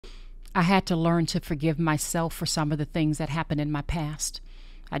I had to learn to forgive myself for some of the things that happened in my past.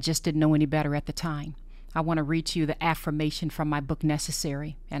 I just didn't know any better at the time. I want to read to you the affirmation from my book,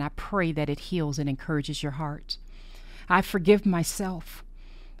 Necessary, and I pray that it heals and encourages your heart. I forgive myself.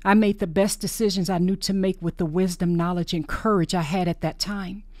 I made the best decisions I knew to make with the wisdom, knowledge, and courage I had at that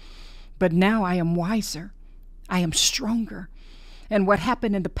time. But now I am wiser. I am stronger. And what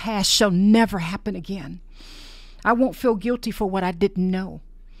happened in the past shall never happen again. I won't feel guilty for what I didn't know.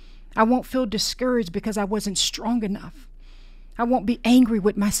 I won't feel discouraged because I wasn't strong enough. I won't be angry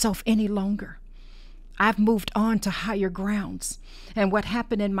with myself any longer. I've moved on to higher grounds, and what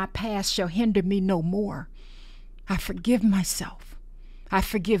happened in my past shall hinder me no more. I forgive myself. I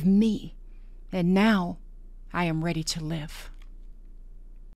forgive me, and now I am ready to live.